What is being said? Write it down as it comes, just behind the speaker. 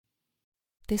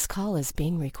This call is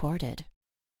being recorded.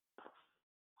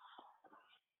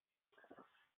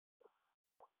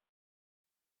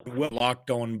 Locked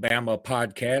on Bama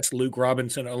podcast. Luke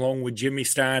Robinson along with Jimmy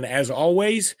Stein. As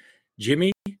always,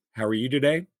 Jimmy, how are you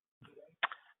today?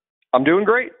 I'm doing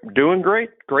great.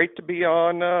 Great to be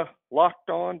on Locked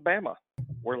On Bama.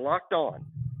 We're locked on.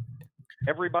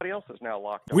 Everybody else is now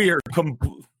locked on. We are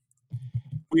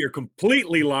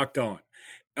completely locked on.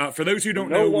 For those who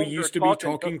don't know, we used to be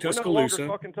talking Tuscaloosa. We're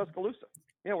no longer talking Tuscaloosa.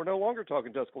 Yeah, we're no longer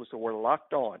talking Tuscaloosa. We're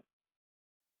locked on.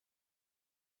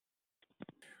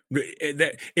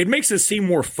 It makes us seem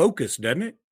more focused, doesn't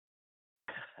it?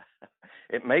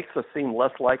 It makes us seem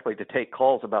less likely to take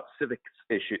calls about civic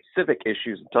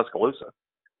issues in Tuscaloosa.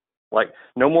 Like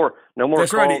no more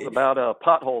That's calls right. about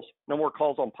potholes. No more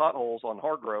calls on potholes on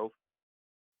Hargrove.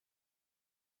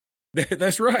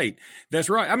 That's right.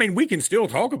 I mean, we can still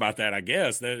talk about that, I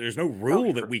guess. There's no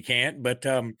rule that we can't, but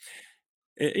and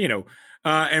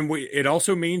it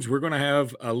also means we're going to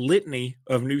have a litany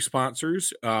of new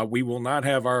sponsors. We will not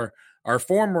have our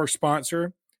former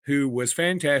sponsor, who was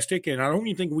fantastic, and I don't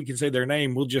even think we can say their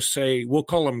name. We'll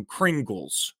call them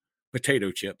Kringles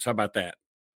potato chips. How about that?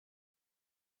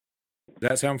 Does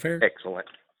that sound fair?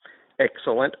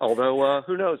 Excellent. Although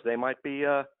who knows? They might be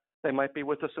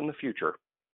with us in the future.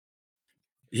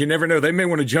 You never know. They may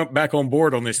want to jump back on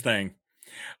board on this thing.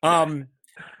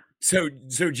 So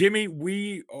Jimmy,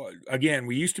 we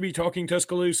used to be talking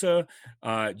Tuscaloosa.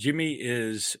 Jimmy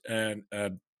is an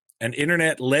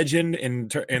internet legend in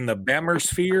the Bammer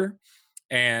sphere,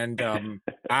 and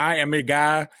I am a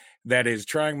guy that is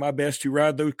trying my best to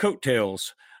ride those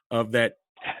coattails of that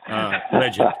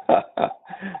legend.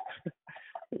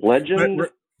 Legend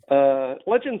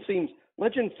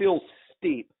feels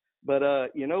steep,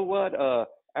 but you know what?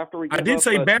 I did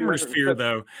say Bammer sphere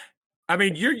though. I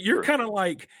mean, you're kind of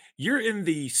like you're in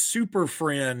the super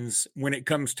friends when it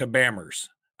comes to Bammers.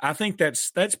 I think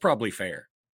that's probably fair.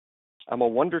 I'm a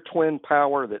Wonder Twin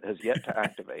power that has yet to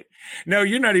activate. No,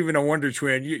 you're not even a Wonder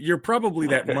Twin. You're probably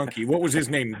that monkey. What was his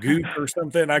name? Goop or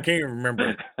something? I can't even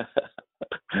remember.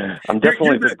 I'm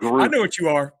definitely the Groot. I know what you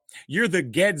are. You're the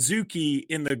Gadzuki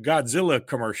in the Godzilla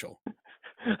commercial.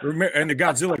 In the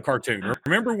Godzilla cartoon.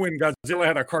 Remember when Godzilla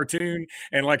had a cartoon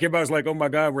and like everybody was like, oh my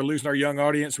God, we're losing our young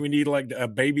audience. We need like a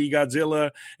baby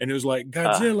Godzilla. And it was like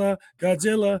Godzilla,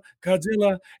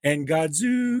 and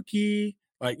Godzuki.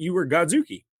 Like you were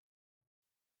Godzuki.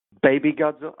 Baby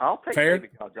Godzilla. I'll take Fair?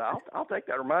 Baby Godzilla. I'll take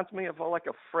that. It reminds me of like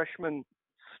a freshman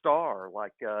star,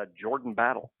 like Jordan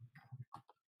Battle.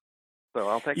 So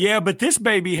I'll take. Yeah, but this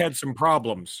baby had some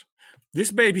problems. This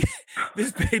baby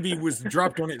was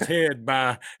dropped on its head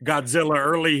by Godzilla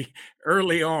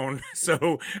early on,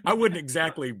 so I wouldn't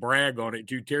exactly brag on it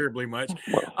too terribly much.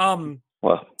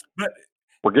 But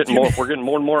we're getting more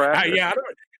and more accurate. Yeah,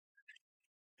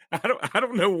 I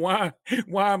don't know why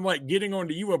I'm like getting on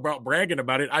to you about bragging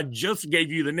about it. I just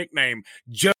gave you the nickname.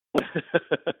 Just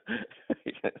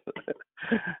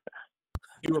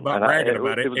you about bragging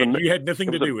about it, and you had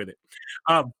nothing to do with it.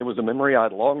 It was a memory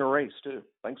I'd long erased too.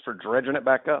 Thanks for dredging it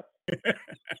back up.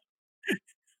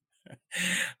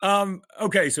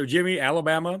 Okay, so Jimmy,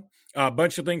 Alabama, a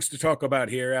bunch of things to talk about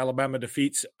here. Alabama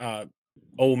defeats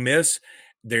Ole Miss.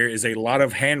 There is a lot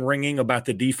of hand-wringing about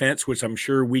the defense, which I'm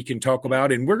sure we can talk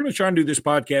about, and we're going to try and do this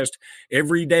podcast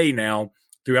every day now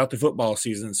throughout the football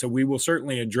season. So we will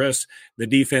certainly address the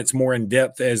defense more in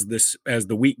depth as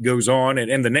the week goes on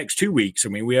and the next 2 weeks. I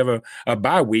mean, we have a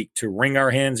bye week to wring our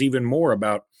hands even more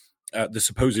about the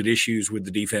supposed issues with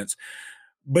the defense.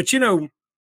 But,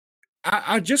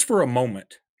 I just for a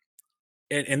moment,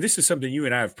 and this is something you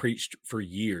and I have preached for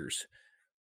years,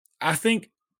 I think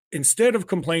instead of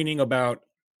complaining about,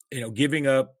 giving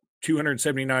up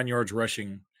 279 yards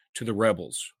rushing to the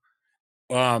Rebels,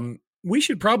 we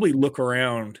should probably look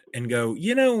around and go,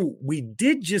 we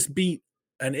did just beat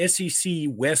an SEC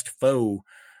West foe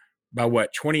by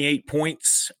 28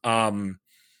 points. Can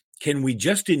we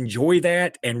just enjoy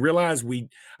that and realize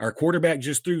our quarterback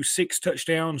just threw 6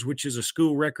 touchdowns, which is a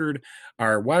school record.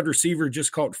 Our wide receiver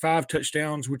just caught 5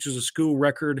 touchdowns, which is a school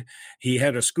record. He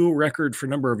had a school record for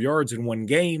number of yards in one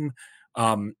game.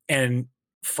 And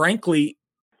frankly,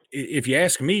 if you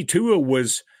ask me, Tua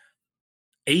was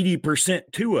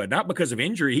 80% Tua, not because of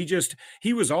injury.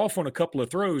 He was off on a couple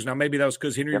of throws. Now, maybe that was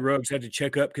because Henry Ruggs had to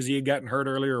check up because he had gotten hurt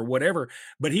earlier or whatever,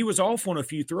 but he was off on a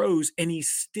few throws and he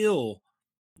still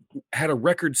had a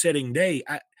record-setting day.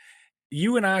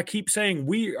 You and I keep saying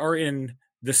we are in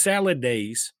the salad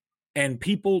days and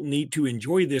people need to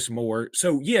enjoy this more.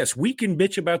 So, yes, we can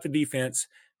bitch about the defense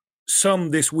some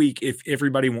this week if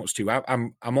everybody wants to.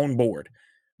 I'm on board.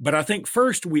 But I think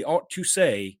first we ought to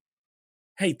say,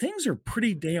 hey, things are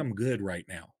pretty damn good right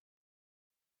now.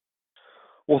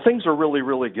 Well, things are really,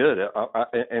 really good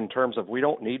in terms of we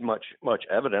don't need much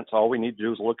evidence. All we need to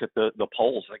do is look at the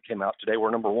polls that came out today. We're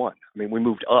number one. I mean, we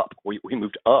moved up. We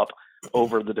moved up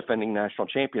over the defending national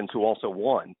champions who also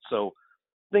won. So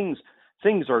things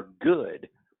are good.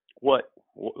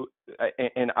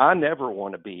 And I never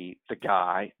want to be the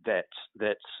guy that's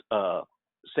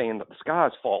saying that the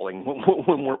sky's falling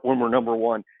when we're number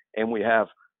one and we have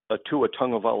a Tua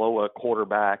Tagovailoa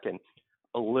quarterback and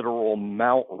a literal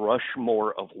Mount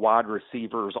Rushmore of wide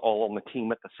receivers all on the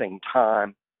team at the same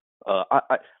time.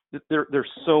 There's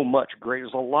so much great.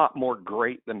 There's a lot more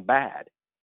great than bad.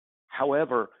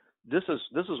 However, this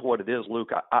is what it is, Luke.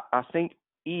 I think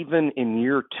even in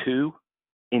year two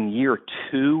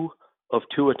of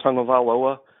Tua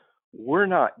Tagovailoa, we're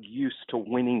not used to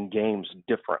winning games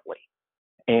differently.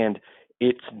 And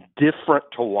it's different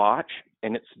to watch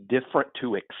and it's different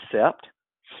to accept.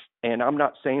 And I'm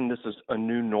not saying this is a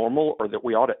new normal or that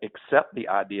we ought to accept the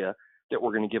idea that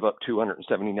we're going to give up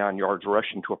 279 yards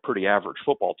rushing to a pretty average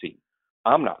football team.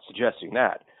 I'm not suggesting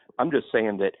that. I'm just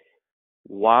saying that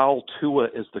while Tua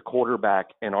is the quarterback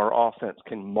and our offense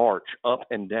can march up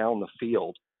and down the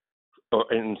field,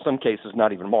 or in some cases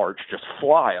not even march, just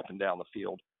fly up and down the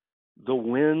field, the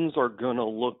wins are going to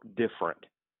look different.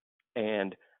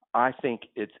 And I think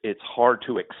it's hard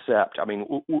to accept. I mean,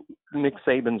 Nick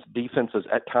Saban's defenses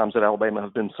at times at Alabama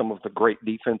have been some of the great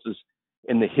defenses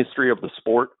in the history of the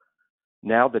sport.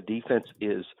 Now the defense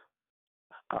is,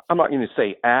 I'm not going to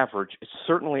say average. It's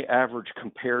certainly average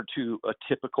compared to a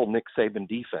typical Nick Saban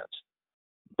defense.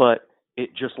 But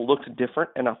it just looks different,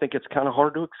 and I think it's kind of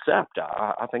hard to accept.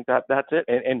 I think that's it.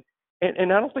 And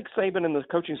I don't think Saban and the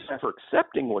coaching staff are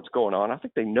accepting what's going on. I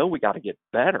think they know we got to get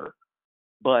better.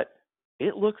 But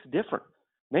it looks different.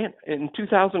 Man, in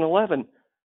 2011,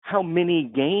 how many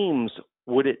games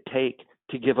would it take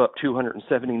to give up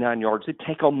 279 yards? It'd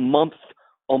take a month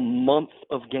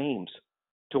of games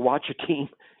to watch a team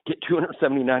get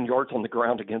 279 yards on the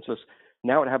ground against us.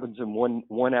 Now it happens in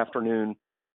one afternoon,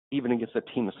 even against a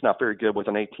team that's not very good with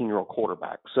an 18-year-old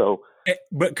quarterback. So,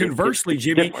 but conversely,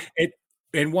 Jimmy,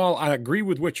 and while I agree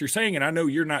with what you're saying, and I know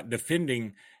you're not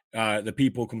defending the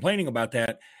people complaining about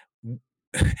that,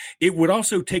 it would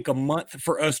also take a month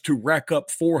for us to rack up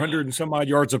 400 and some odd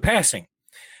yards of passing.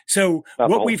 So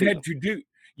what we've had to do,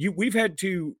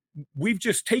 we've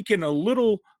just taken a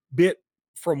little bit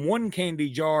from one candy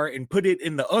jar and put it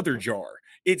in the other jar.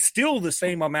 It's still the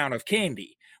same amount of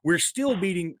candy. We're still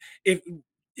beating. If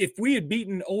we had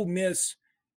beaten Ole Miss,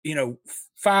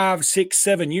 5, 6,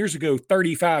 7 years ago,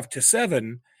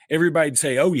 35-7, everybody'd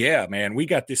say, oh, yeah, man, we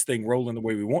got this thing rolling the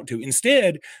way we want to.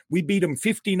 Instead, we beat them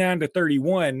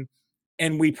 59-31,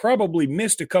 and we probably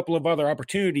missed a couple of other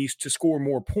opportunities to score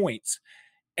more points.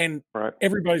 And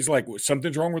Everybody's like, well,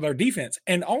 something's wrong with our defense.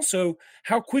 And also,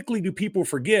 how quickly do people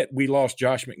forget we lost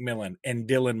Josh McMillan and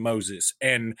Dylan Moses,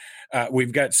 and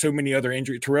we've got so many other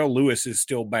injuries. Terrell Lewis is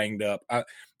still banged up.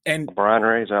 And LeBron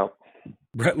Ray's out.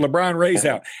 LeBron Ray's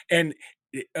out. And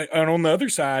on the other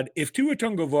side, if Tua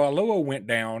Tagovailoa went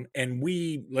down and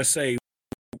we, let's say,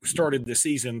 started the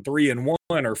season 3-1 or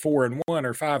 4-1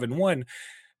 or 5-1,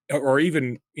 or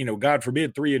even, God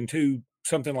forbid, 3-2,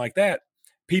 something like that,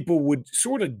 people would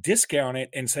sort of discount it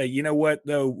and say, you know what,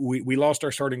 though, we lost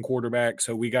our starting quarterback,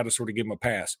 so we got to sort of give him a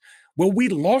pass. Well, we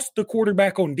lost the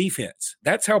quarterback on defense.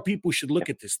 That's how people should look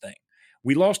at this thing.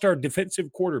 We lost our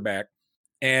defensive quarterback,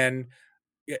 and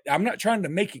I'm not trying to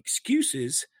make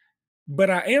excuses,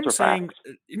 but I am saying,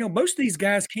 most of these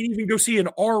guys can't even go see an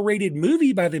R-rated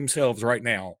movie by themselves right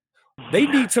now. They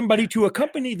need somebody to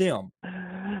accompany them.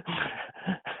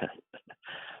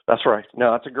 That's right.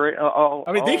 No, that's a great.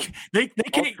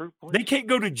 They can't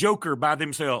go to Joker by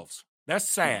themselves. That's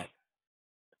sad.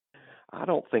 I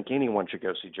don't think anyone should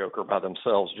go see Joker by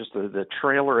themselves. Just the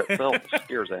trailer itself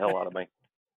scares the hell out of me.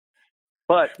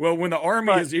 But when the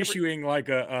Army is issuing like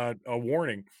a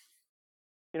warning,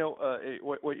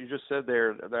 what you just said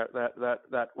there,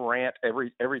 that rant,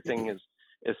 everything is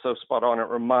so spot on. It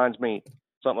reminds me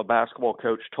something a basketball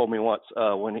coach told me once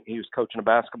when he was coaching a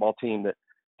basketball team that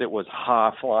was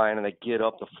high flying and they get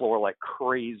up the floor like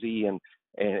crazy and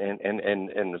it's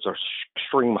an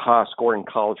extreme high scoring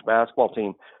college basketball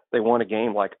team. They won a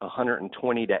game like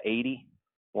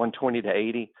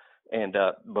 120-80, and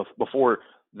before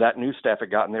that new staff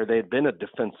had gotten there, they had been a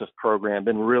defensive program,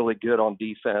 been really good on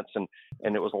defense, and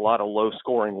it was a lot of low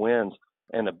scoring wins.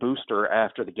 And the booster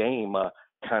after the game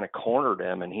kind of cornered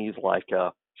him, and he's like,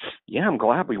 "Yeah, I'm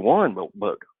glad we won,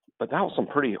 but that was some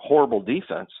pretty horrible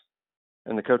defense."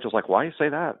 And the coach was like, "Why do you say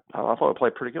that? I thought we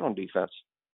played pretty good on defense."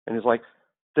 And he's like,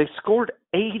 They scored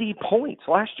 80 points.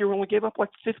 Last year when we gave up like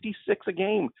 56 a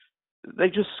game, they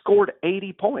just scored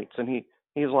 80 points. And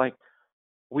he's like,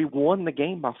 we won the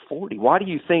game by 40. Why do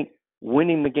you think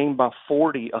winning the game by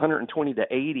 40, 120 to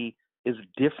 80 is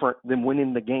different than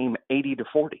winning the game 80 to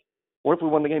 40? What if we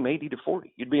won the game 80 to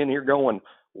 40? You'd be in here going,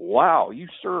 wow,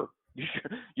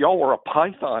 y'all were a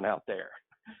python out there.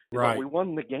 Right. We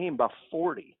won the game by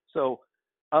 40. So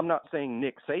I'm not saying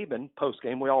Nick Saban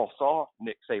post-game. We all saw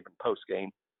Nick Saban post-game.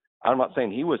 I'm not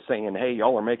saying he was saying, hey,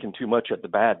 y'all are making too much of the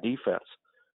bad defense.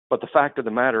 But the fact of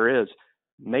the matter is,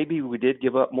 maybe we did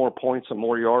give up more points and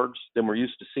more yards than we're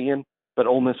used to seeing, but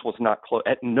Ole Miss was not close.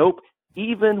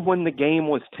 Even when the game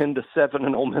was 10-7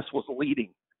 and Ole Miss was leading,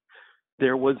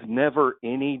 there was never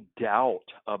any doubt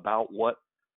about what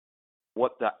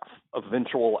the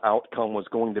eventual outcome was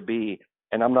going to be.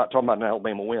 And I'm not talking about an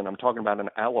Alabama win. I'm talking about an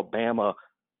Alabama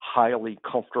highly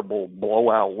comfortable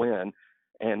blowout win.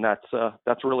 And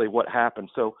that's really what happened.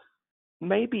 So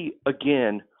maybe,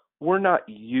 again, we're not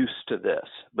used to this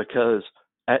because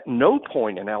at no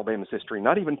point in Alabama's history,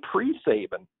 not even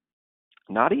pre-Saban,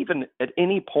 not even at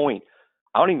any point,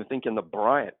 I don't even think in the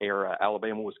Bryant era,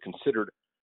 Alabama was considered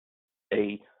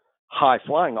a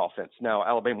high-flying offense. Now,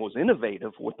 Alabama was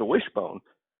innovative with the wishbone,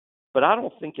 but I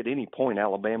don't think at any point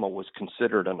Alabama was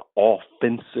considered an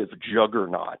offensive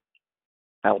juggernaut.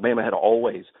 Alabama had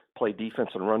always played defense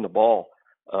and run the ball,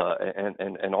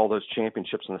 and all those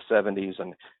championships in the 70s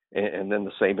and then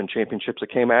the Saban championships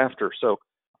that came after. So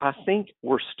I think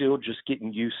we're still just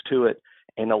getting used to it,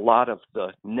 and a lot of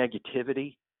the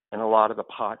negativity and a lot of the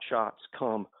pot shots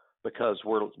come because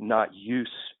we're not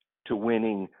used to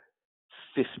winning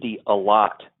 50 a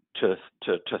lot to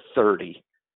 30.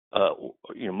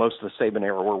 Most of the Saban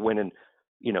era we're winning,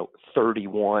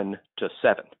 31-7.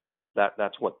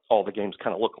 That's what all the games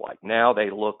kind of look like. Now they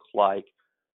look like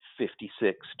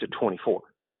 56-24.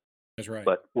 That's right.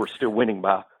 But we're still winning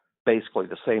by basically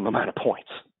the same amount of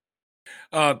points.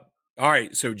 All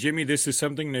right. So, Jimmy, this is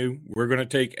something new. We're going to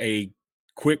take a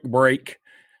quick break.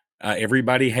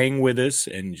 Everybody hang with us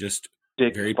and just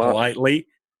very politely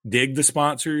dig the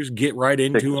sponsors, get right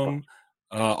into them,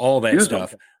 all that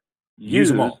stuff. Use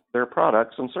them all. Their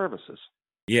products and services.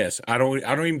 Yes. I don't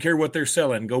even care what they're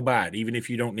selling. Go buy it, even if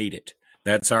you don't need it.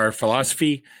 That's our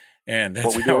philosophy. And that's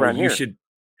what we do around here.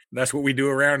 That's what we do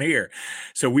around here.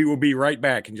 So we will be right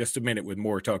back in just a minute with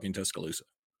more Talking Tuscaloosa.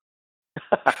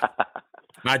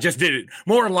 I just did it.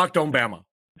 More Locked On Bama.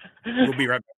 We'll be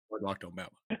right back with Locked On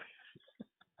Bama.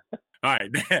 All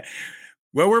right.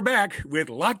 Well, we're back with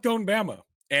Locked On Bama.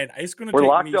 And it's going to take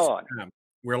locked me on. some time.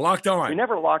 We're locked on. We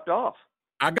never locked off.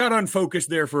 I got unfocused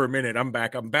there for a minute. I'm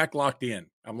back. I'm back locked in.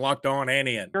 I'm locked on and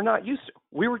in. You're not used to.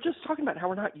 We were just talking about how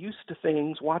we're not used to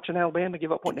things, watching Alabama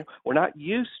give up points. We're not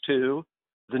used to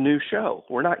the new show.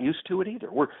 We're not used to it either.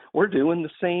 We're doing the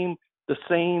same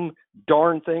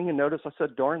darn thing. And notice I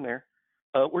said darn there.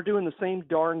 We're doing the same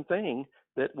darn thing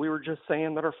that we were just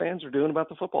saying that our fans are doing about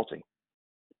the football team.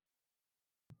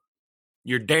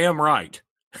 You're damn right.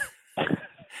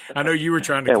 I know you were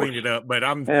trying to clean it up, but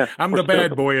I'm the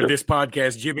bad boy of this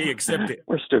podcast. Jimmy, accept it.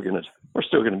 We're still gonna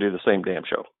do the same damn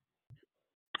show.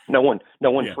 No one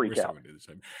freak out.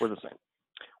 We're the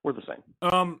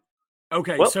same.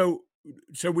 Okay, well,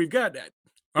 so we've got that.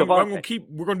 We're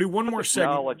gonna do one more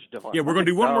segment. Yeah, we're gonna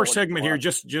do one more segment here.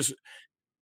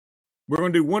 We're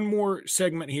going to do one more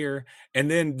segment here, and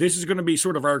then this is going to be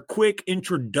sort of our quick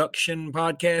introduction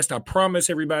podcast. I promise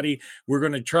everybody we're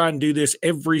going to try and do this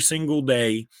every single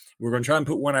day. We're going to try and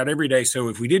put one out every day. So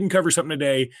if we didn't cover something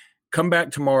today, come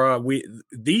back tomorrow.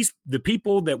 The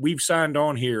people that we've signed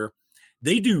on here,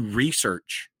 they do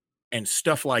research and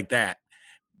stuff like that.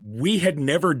 We had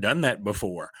never done that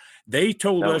before. They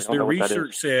told us their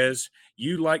research says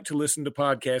you like to listen to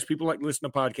podcasts. People like to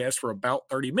listen to podcasts for about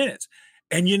 30 minutes.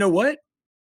 And you know what?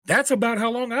 That's about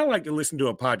how long I like to listen to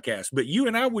a podcast. But you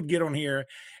and I would get on here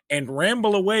and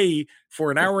ramble away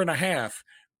for an hour and a half,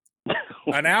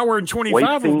 an hour and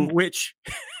 25 of them, which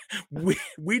we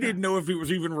didn't know if it was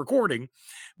even recording.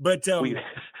 But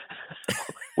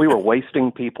we were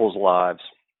wasting people's lives.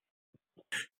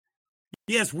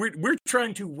 Yes, we're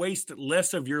trying to waste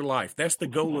less of your life. That's the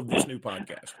goal of this new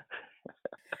podcast.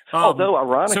 Although,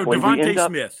 ironically, so Devontae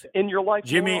Smith in your life,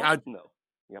 Jimmy,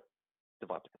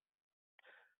 Devontae.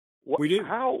 We do.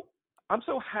 I'm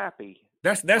so happy.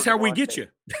 That's how we get you.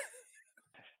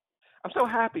 I'm so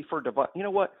happy for Devontae. You know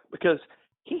what? Because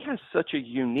he has such a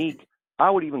unique,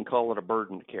 I would even call it a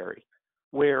burden to carry,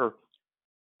 where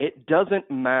it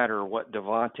doesn't matter what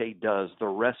Devontae does the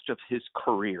rest of his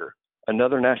career.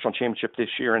 Another national championship this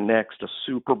year and next, a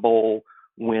Super Bowl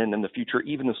win in the future,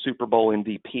 even the Super Bowl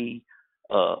MVP.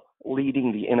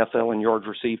 leading the NFL in yards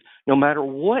received. No matter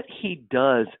what he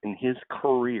does in his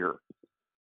career,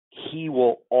 he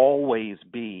will always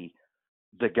be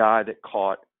the guy that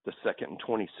caught the 2nd and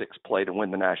 26 play to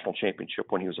win the national championship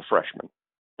when he was a freshman.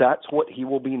 That's what he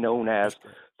will be known as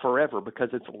forever, because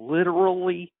it's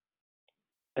literally,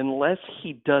 unless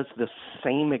he does the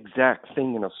same exact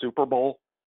thing in a Super Bowl,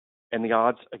 and the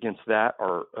odds against that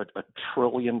are a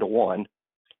trillion to one,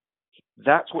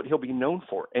 that's what he'll be known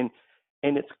for. And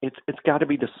it's got to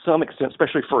be, to some extent,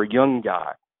 especially for a young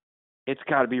guy, it's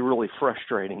got to be really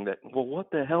frustrating that, well, what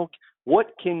the hell,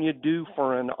 what can you do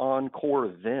for an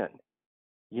encore then?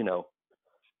 You know,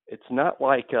 it's not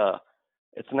like the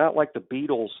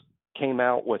Beatles came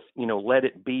out with, you know, Let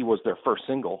It Be was their first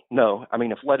single. No, I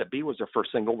mean, if Let It Be was their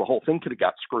first single, the whole thing could have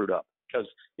got screwed up because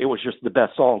it was just the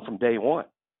best song from day one.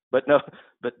 But no,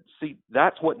 but see,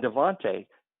 that's what Davante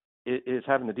is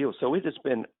having to deal with. So it has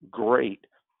been great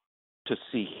to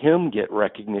see him get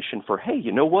recognition for, hey,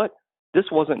 you know what? This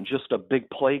wasn't just a big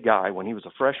play guy when he was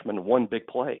a freshman, one big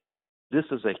play. This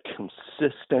is a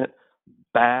consistent,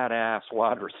 badass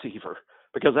wide receiver,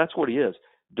 because that's what he is.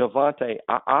 Davante,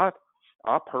 I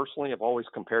personally have always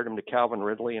compared him to Calvin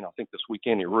Ridley, and I think this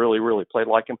weekend he really, really played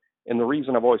like him. And the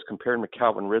reason I've always compared him to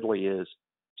Calvin Ridley is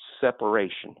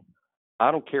separation.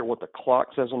 I don't care what the clock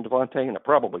says on Davante, and it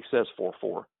probably says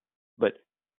 4-4, but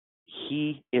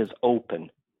he is open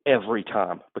every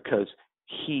time because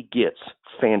he gets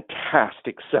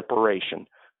fantastic separation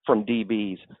from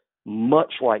DBs,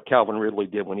 much like Calvin Ridley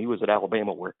did when he was at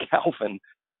Alabama, where Calvin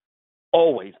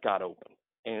always got open.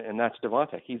 And that's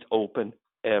Davante. He's open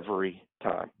every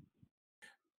time.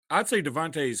 I'd say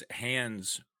Davante's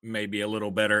hands may be a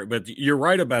little better, but you're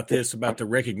right about this, about the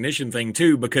recognition thing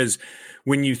too, because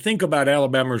when you think about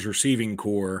Alabama's receiving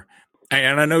core,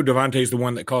 and I know Davante's the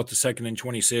one that caught the 2nd and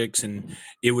 26, and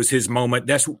it was his moment.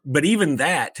 But even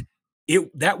that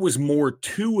was more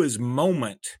Tua's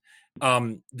moment.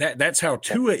 That's how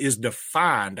Tua is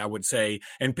defined, I would say,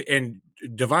 and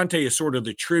Davante is sort of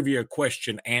the trivia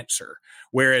question answer.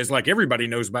 Whereas, like, everybody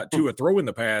knows about Tua throwing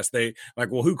the pass. They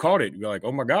like, well, who caught it? You're like,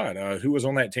 oh my God, who was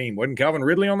on that team? Wasn't Calvin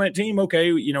Ridley on that team?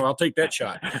 Okay, you know, I'll take that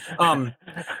shot.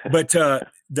 But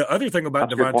the other thing about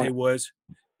Davante was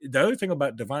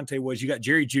you got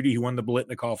Jerry Jeudy, who won the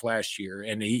Biletnikoff last year,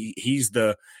 and he's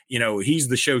the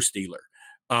show stealer.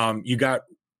 You got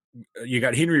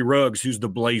Henry Ruggs, who's the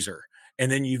blazer,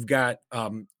 and then you've got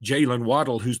Jalen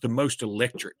Waddle, who's the most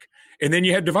electric, and then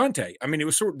you had Davante. I mean,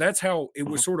 that's how it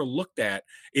was sort of looked at.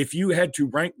 If you had to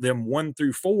rank them 1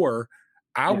 through 4,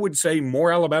 I would say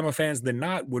more Alabama fans than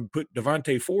not would put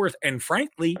Davante 4th, and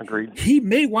frankly, Agreed. He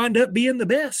may wind up being the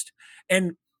best.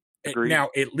 And Agreed. Now,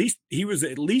 at least he was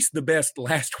at least the best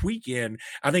last weekend.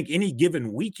 I think any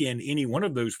given weekend, any one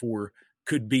of those 4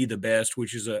 could be the best,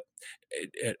 which is an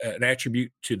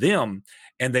attribute to them.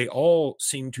 And they all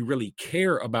seem to really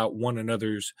care about one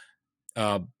another's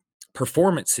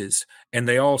performances. And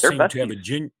they all seem to have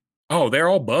a they're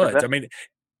all buds. I mean,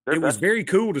 it was very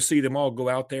cool to see them all go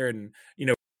out there and, you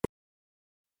know,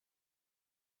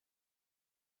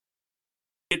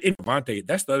 in Davante,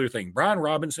 that's the other thing. Brian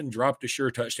Robinson dropped a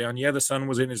sure touchdown. Yeah, the sun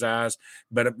was in his eyes,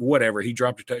 but whatever. He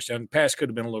dropped a touchdown. Pass could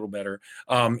have been a little better.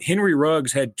 Henry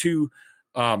Ruggs had 2,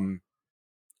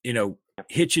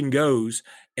 hitch and goes,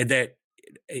 and that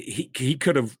he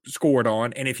could have scored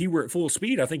on. And if he were at full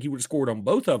speed, I think he would have scored on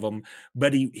both of them.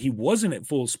 But he wasn't at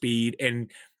full speed,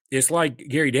 and it's like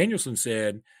Gary Danielson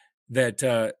said,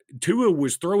 that Tua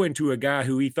was throwing to a guy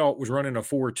who he thought was running a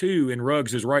 4.2, and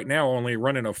Ruggs is right now only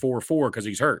running a 4.4 because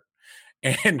he's hurt.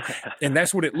 And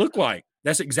that's what it looked like.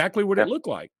 That's exactly what it looked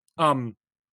like.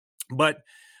 But,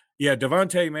 yeah,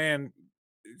 Davante, man,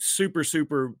 super,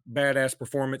 super badass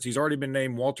performance. He's already been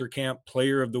named Walter Camp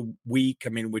Player of the Week, I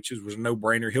mean, which was a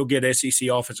no-brainer. He'll get SEC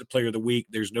Offensive Player of the Week.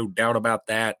 There's no doubt about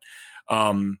that.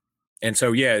 And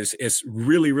so, yeah, it's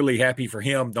really, really happy for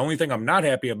him. The only thing I'm not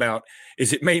happy about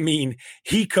is it may mean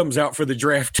he comes out for the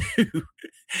draft too.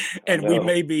 And we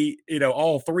may be,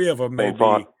 all 3 of them may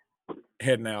be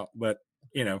heading out. But,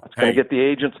 going to get the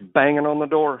agents banging on the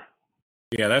door.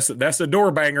 Yeah, that's a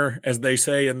door banger, as they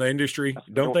say in the industry,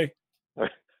 don't they?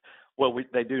 Well,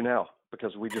 they do now,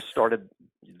 because we just started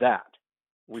that.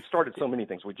 We've started so many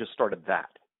things. We just started that,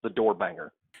 the door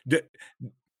banger.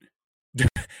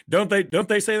 Don't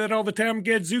they say that all the time,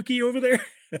 Gadzuki over there?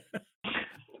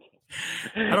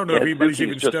 I don't know if anybody's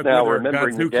even stuck with our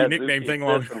Gadzuki nickname thing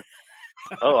long.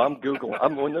 I'm Googling.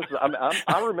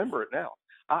 I remember it now.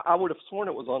 I would have sworn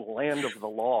it was on Land of the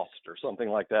Lost or something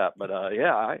like that. But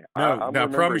I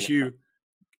promise you,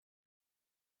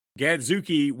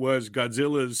 Gadzuki was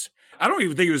Godzilla's. I don't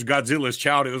even think it was Godzilla's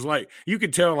child. It was like you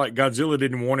could tell like Godzilla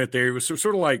didn't want it there. It was sort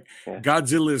of like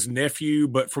Godzilla's nephew,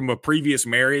 but from a previous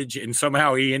marriage, and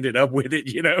somehow he ended up with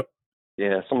it.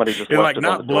 Yeah, somebody just left like it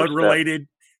not blood related.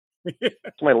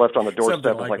 Somebody left on the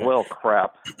doorstep. Was like, well,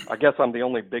 crap. I guess I'm the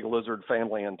only big lizard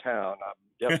family in town. I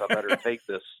guess I better take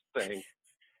this thing.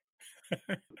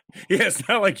 Yeah, it's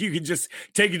not like you could just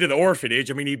take it to the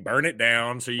orphanage. I mean, he'd burn it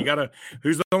down. So you gotta.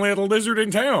 Who's the only other lizard in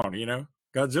town?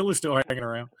 Godzilla's still hanging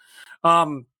around.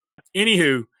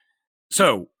 Anywho,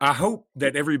 so I hope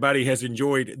that everybody has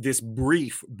enjoyed this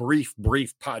brief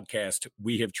podcast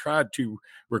we have tried to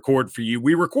record for you.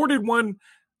 We recorded one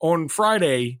on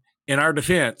Friday in our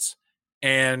defense,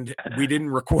 and we didn't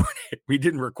record it.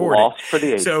 Lost for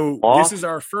the ages. So Lost this is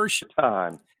our first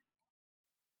time.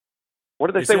 What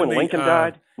did they say when Lincoln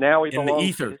died? Now he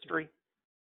belongs to history.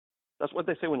 That's what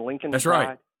they say when Lincoln died.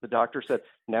 Right. The doctor said,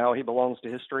 now he belongs to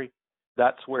history.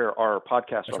 That's where our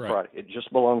podcast on Friday. It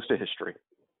just belongs to history.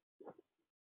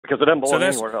 Because it doesn't belong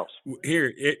anywhere else.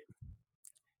 Here,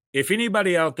 if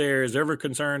anybody out there is ever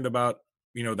concerned about,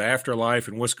 the afterlife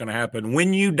and what's going to happen,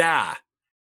 when you die,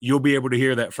 you'll be able to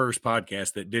hear that first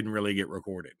podcast that didn't really get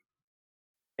recorded.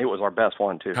 It was our best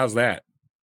one, too. How's that?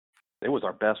 It was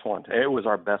our best one.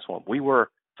 We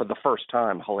were, for the first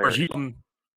time, hilarious.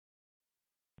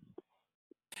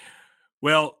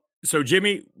 Well, so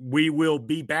Jimmy, we will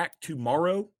be back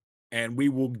tomorrow, and we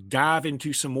will dive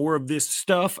into some more of this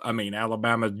stuff. I mean,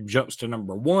 Alabama jumps to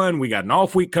number 1. We got an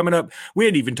off week coming up. We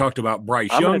hadn't even talked about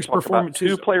Bryce Young's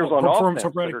performances. 2 players on offense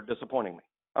that are disappointing me.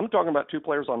 I'm talking about 2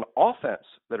 players on offense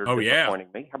that are disappointing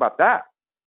me. How about that?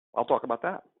 I'll talk about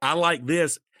that. I like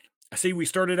this. I see we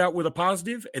started out with a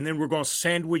positive, and then we're going to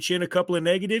sandwich in a couple of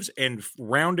negatives and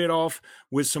round it off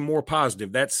with some more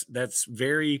positive. That's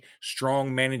very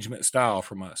strong management style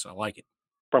from us. I like it.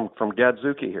 From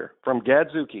Gadzuki here. From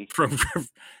Gadzuki.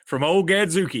 From old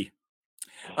Gadzuki.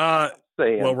 I'm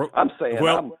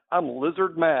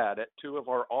lizard mad at 2 of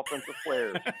our offensive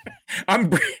players.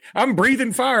 I'm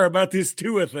breathing fire about this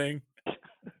Tua thing.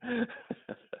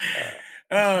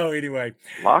 Anyway.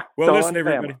 Listen,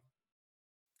 everybody. Bama.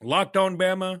 Locked on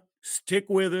Bama. Stick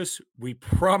with us. We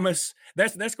promise.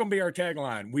 That's going to be our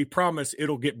tagline. We promise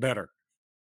it'll get better.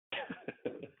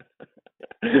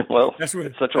 Well, it's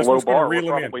such a low bar. We're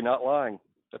probably not lying.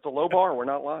 It's a low bar. We're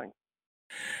not lying.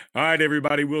 All right,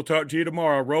 everybody. We'll talk to you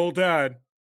tomorrow. Roll Tide.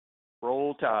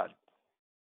 Roll Tide.